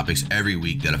hits on topics every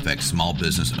week that affect small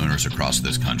business owners across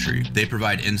this country. They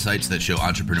provide insights that show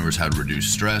entrepreneurs how to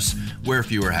reduce stress, wear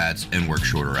fewer hats, and work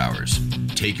shorter hours.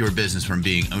 Take your business from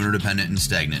being owner-dependent and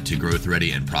stagnant to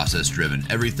growth-ready and process-driven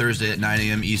every Thursday at 9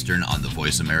 a.m. Eastern on the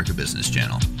Voice America Business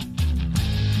Channel.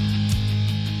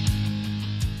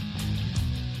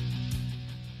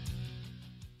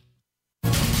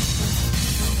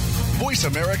 Voice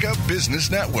America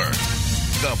Business Network.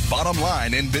 The bottom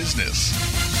line in business.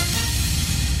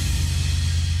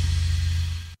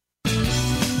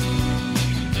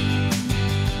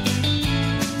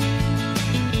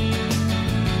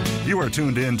 You are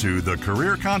tuned in to The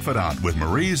Career Confidant with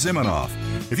Marie Zimenoff.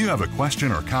 If you have a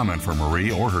question or comment for Marie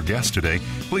or her guest today,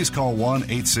 please call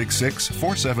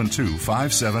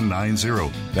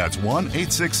 1-866-472-5790. That's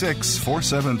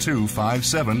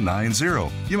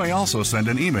 1-866-472-5790. You may also send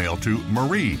an email to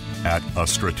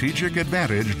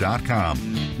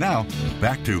marie@astrategicadvantage.com. Now,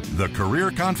 back to The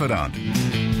Career Confidant.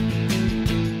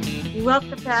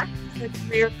 Welcome back to The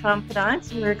Career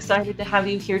Confidant. We're excited to have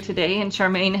you here today, and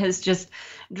Charmaign has just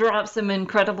dropped some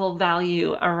incredible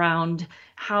value around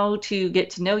how to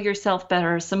get to know yourself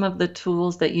better, some of the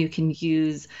tools that you can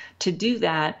use to do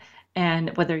that,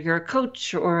 and whether you're a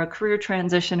coach or a career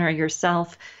transitioner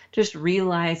yourself, just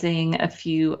realizing a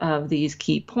few of these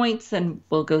key points, and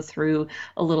we'll go through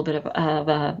a little bit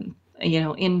of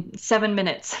in 7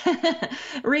 minutes,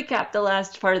 recap the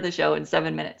last part of the show in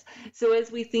 7 minutes. So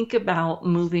as we think about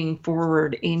moving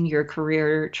forward in your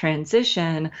career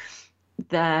transition,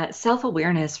 that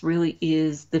self-awareness really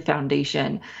is the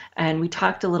foundation. And we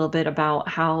talked a little bit about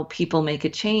how people make a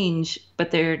change,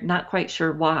 but they're not quite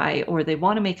sure why, or they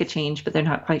want to make a change, but they're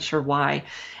not quite sure why.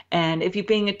 And if you've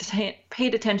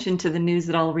paid attention to the news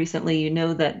at all recently, you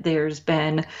know that there's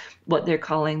been what they're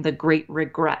calling the Great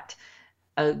Regret.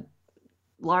 A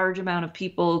large amount of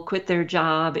people quit their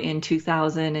job in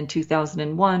 2000 and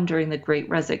 2001 during the Great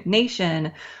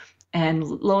Resignation. And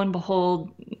lo and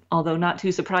behold, although not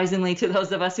too surprisingly to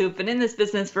those of us who have been in this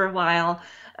business for a while,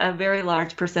 a very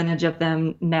large percentage of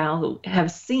them now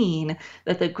have seen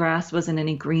that the grass wasn't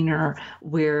any greener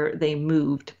where they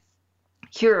moved.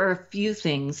 Here are a few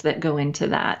things that go into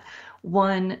that.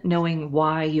 One, knowing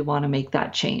why you want to make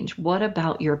that change. What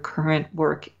about your current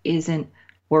work isn't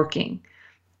working?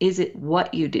 Is it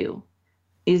what you do?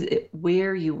 Is it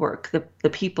where you work, the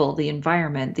people, the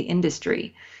environment, the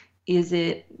industry? Is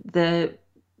it the,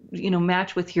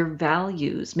 match with your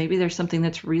values? Maybe there's something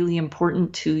that's really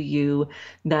important to you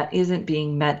that isn't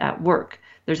being met at work.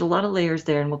 There's a lot of layers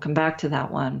there, and we'll come back to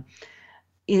that one.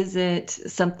 Is it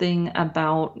something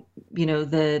about,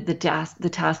 the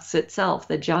tasks itself,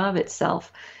 the job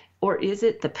itself, or is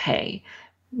it the pay?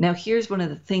 Now, here's one of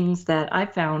the things that I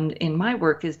found in my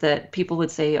work is that people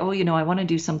would say, I want to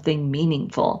do something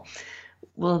meaningful.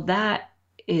 Well, that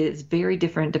is very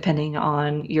different depending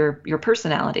on your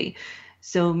personality.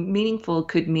 So meaningful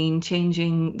could mean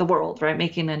changing the world, right?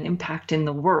 Making an impact in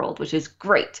the world, which is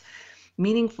great.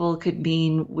 Meaningful could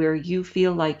mean where you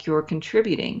feel like you're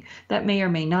contributing. That may or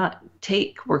may not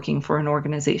take working for an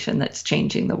organization that's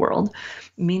changing the world.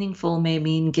 Meaningful may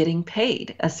mean getting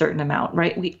paid a certain amount,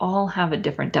 right? We all have a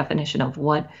different definition of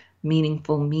what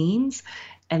meaningful means.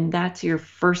 And that's your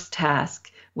first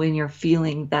task when you're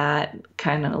feeling that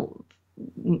kind of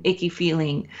icky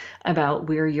feeling about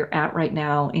where you're at right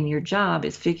now in your job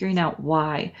is figuring out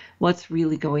what's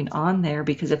really going on there.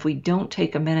 Because if we don't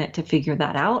take a minute to figure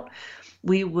that out,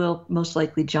 we will most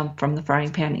likely jump from the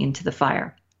frying pan into the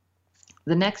fire.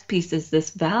 The next piece is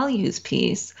this values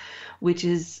piece, which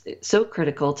is so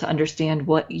critical to understand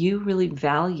what you really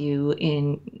value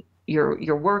in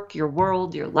your work, your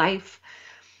world, your life.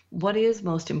 What is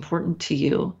most important to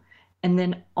you? And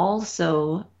then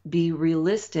also be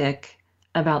realistic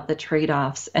about the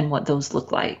trade-offs and what those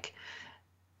look like.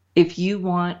 If you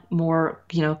want more,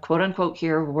 quote unquote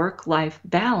here, work-life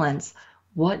balance,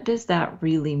 what does that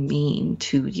really mean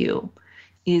to you?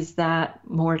 Is that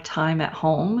more time at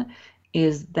home?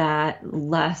 Is that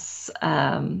less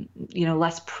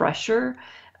pressure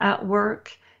at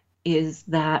work? Is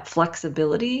that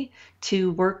flexibility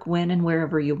to work when and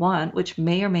wherever you want, which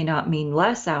may or may not mean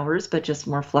less hours, but just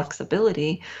more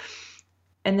flexibility?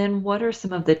 And then what are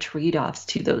some of the trade-offs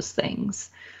to those things?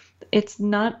 It's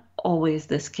not always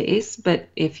this case, but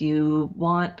if you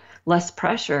want less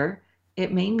pressure,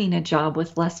 it may mean a job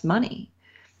with less money.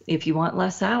 If you want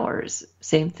less hours,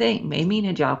 same thing, may mean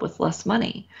a job with less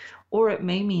money. Or it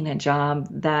may mean a job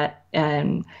that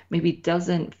maybe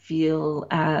doesn't feel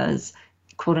as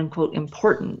quote unquote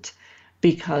important,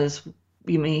 because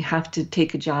you may have to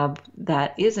take a job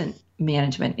that isn't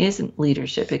management, isn't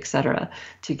leadership, etc.,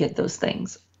 to get those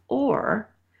things.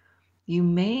 Or you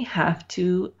may have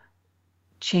to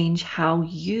change how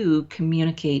you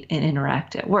communicate and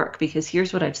interact at work, because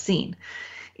here's what I've seen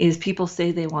is people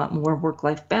say they want more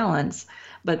work-life balance,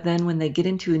 but then when they get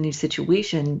into a new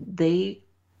situation, they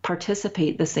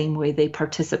participate the same way they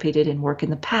participated in work in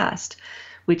the past,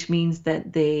 which means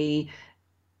that they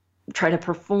try to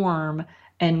perform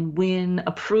and win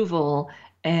approval,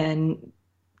 and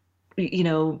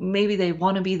maybe they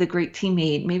want to be the great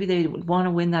teammate, maybe they want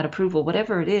to win that approval,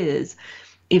 whatever it is.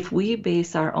 If we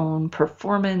base our own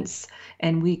performance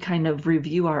and we kind of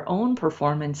review our own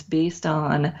performance based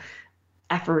on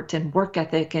effort and work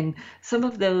ethic and some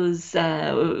of those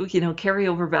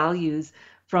carryover values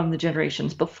from the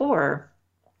generations before,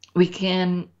 we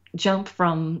can jump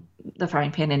from the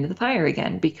frying pan into the fire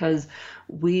again, because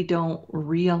we don't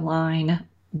realign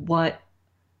what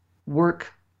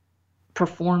work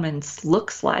performance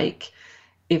looks like.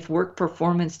 If work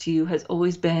performance to you has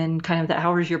always been kind of the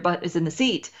hours your butt is in the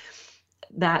seat,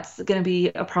 that's going to be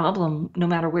a problem no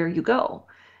matter where you go.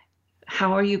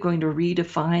 How are you going to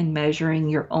redefine measuring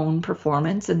your own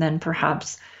performance and then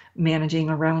perhaps managing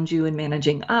around you and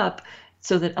managing up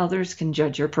so that others can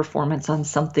judge your performance on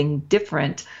something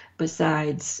different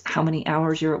besides how many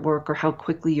hours you're at work or how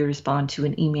quickly you respond to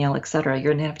an email, etc.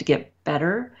 You're going to have to get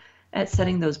better at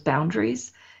setting those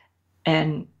boundaries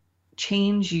and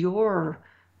change your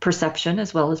perception,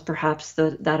 as well as perhaps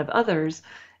that of others,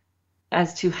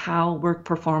 as to how work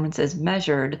performance is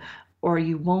measured, or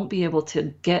you won't be able to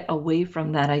get away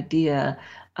from that idea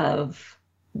of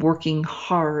working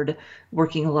hard,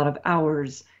 working a lot of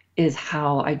hours is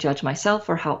how I judge myself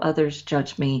or how others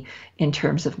judge me in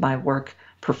terms of my work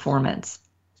performance.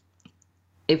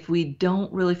 If we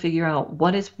don't really figure out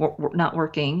what is not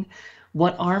working,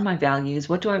 what are my values,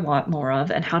 what do I want more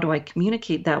of, and how do I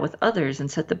communicate that with others and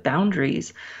set the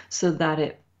boundaries so that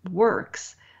it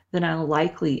works, then I'll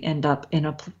likely end up in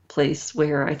a place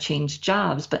where I changed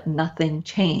jobs, but nothing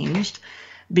changed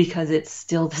because it's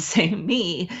still the same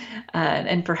me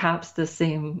and perhaps the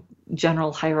same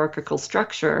general hierarchical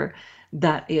structure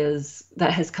that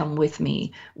has come with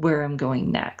me where I'm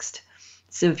going next.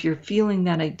 So if you're feeling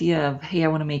that idea of, hey, I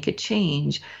want to make a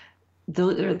change,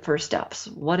 those are the first steps.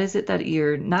 What is it that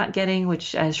you're not getting,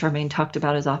 which, as Charmaign talked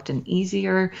about, is often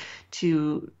easier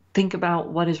to think about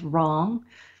what is wrong.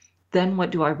 Then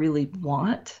what do I really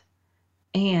want?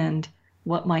 And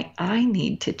what might I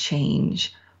need to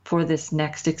change for this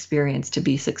next experience to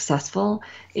be successful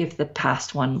if the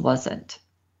past one wasn't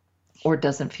or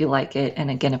doesn't feel like it? And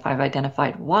again, if I've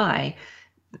identified why,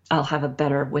 I'll have a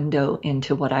better window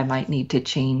into what I might need to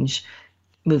change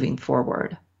moving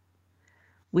forward.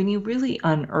 When you really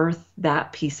unearth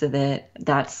that piece of it,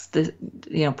 that's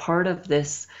the part of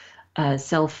this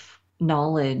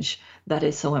self-knowledge that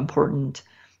is so important.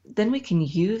 Then we can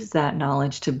use that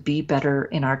knowledge to be better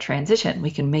in our transition.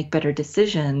 We can make better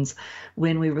decisions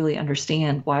when we really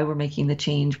understand why we're making the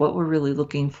change, what we're really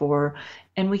looking for,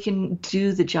 and we can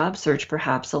do the job search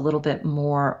perhaps a little bit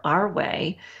more our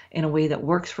way, in a way that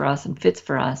works for us and fits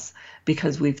for us,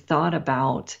 because we've thought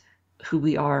about who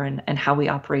we are and how we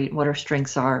operate, what our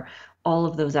strengths are, all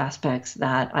of those aspects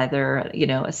that either,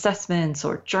 assessments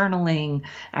or journaling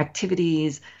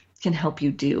activities can help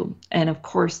you do. And of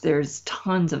course, there's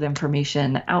tons of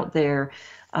information out there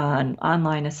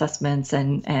online assessments,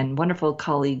 and wonderful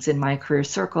colleagues in my career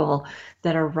circle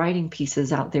that are writing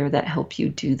pieces out there that help you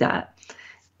do that.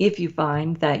 If you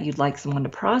find that you'd like someone to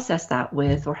process that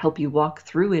with or help you walk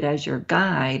through it as your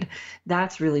guide,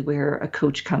 that's really where a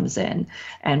coach comes in.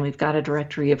 And we've got a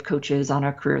directory of coaches on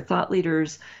our Career Thought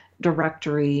Leaders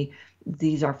directory.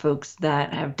 These are folks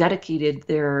that have dedicated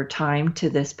their time to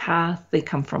this path. They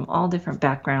come from all different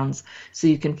backgrounds, so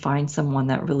you can find someone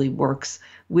that really works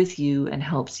with you and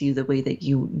helps you the way that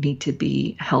you need to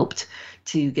be helped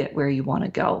to get where you want to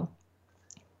go.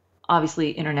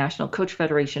 Obviously, International Coach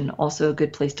Federation, also a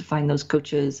good place to find those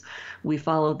coaches. We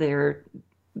follow their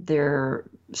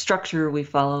structure. We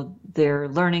follow their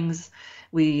learnings.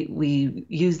 We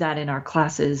use that in our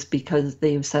classes because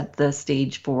they've set the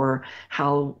stage for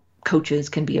how coaches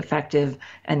can be effective,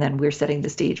 and then we're setting the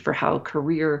stage for how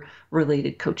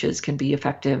career-related coaches can be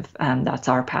effective. That's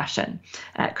our passion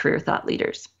at Career Thought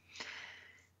Leaders.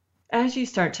 As you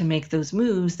start to make those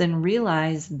moves, then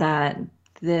realize that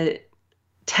the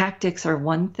tactics are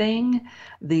one thing,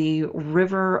 the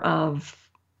river of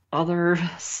other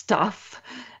stuff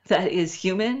that is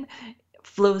human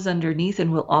flows underneath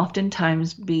and will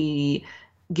oftentimes be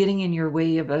getting in your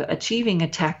way of achieving a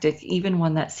tactic, even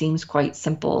one that seems quite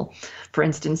simple. For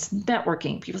instance,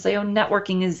 networking. People say, oh,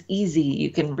 networking is easy. You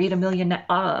can read a million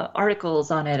articles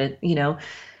on it.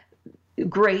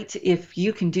 Great. If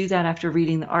you can do that after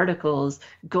reading the articles,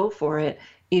 go for it.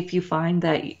 If you find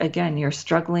that, again, you're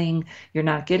struggling, you're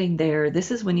not getting there,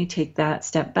 this is when you take that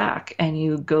step back and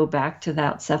you go back to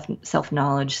that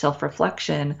self-knowledge,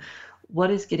 self-reflection. What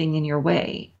is getting in your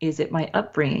way? Is it my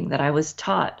upbringing that I was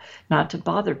taught not to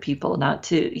bother people, not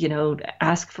to,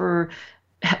 ask for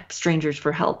strangers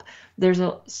for help? There's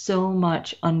so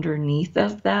much underneath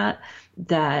of that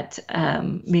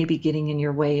may be getting in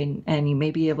your way, and you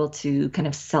may be able to kind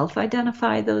of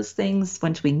self-identify those things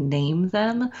once we name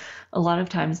them. A lot of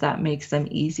times that makes them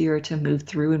easier to move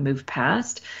through and move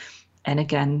past. And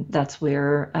again, that's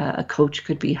where a coach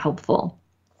could be helpful.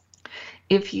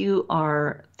 If you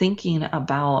are thinking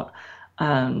about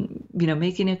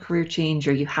making a career change,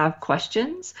 or you have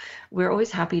questions, we're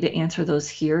always happy to answer those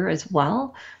here as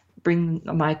well. Bring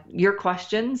your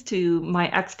questions to my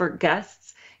expert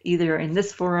guests, either in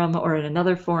this forum or in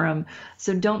another forum.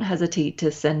 So don't hesitate to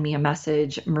send me a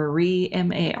message. Marie,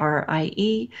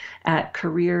 Marie, at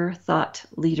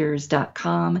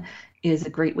careerthoughtleaders.com is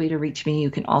a great way to reach me. You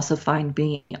can also find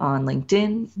me on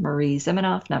LinkedIn, Marie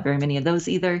Zimenoff, not very many of those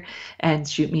either, and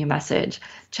shoot me a message.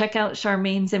 Check out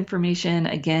Charmaign's information.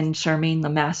 Again, Charmaign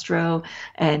Lomastro,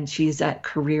 and she's at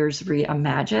Careers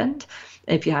Reimagined.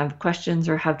 If you have questions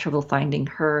or have trouble finding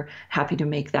her, happy to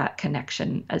make that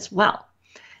connection as well.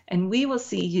 And we will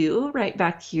see you right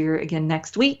back here again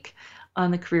next week on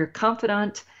the Career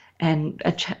Confidant, and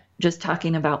just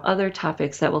talking about other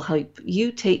topics that will help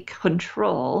you take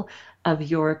control of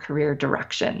your career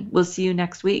direction. We'll see you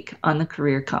next week on the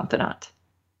Career Confidant.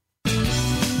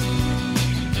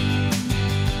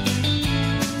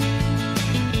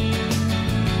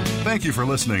 Thank you for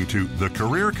listening to The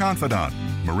Career Confidant.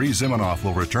 Marie Zimenoff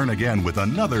will return again with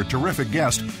another terrific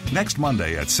guest next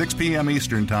Monday at 6 p.m.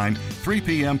 Eastern Time, 3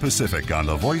 p.m. Pacific on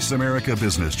the Voice America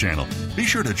Business Channel. Be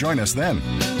sure to join us then.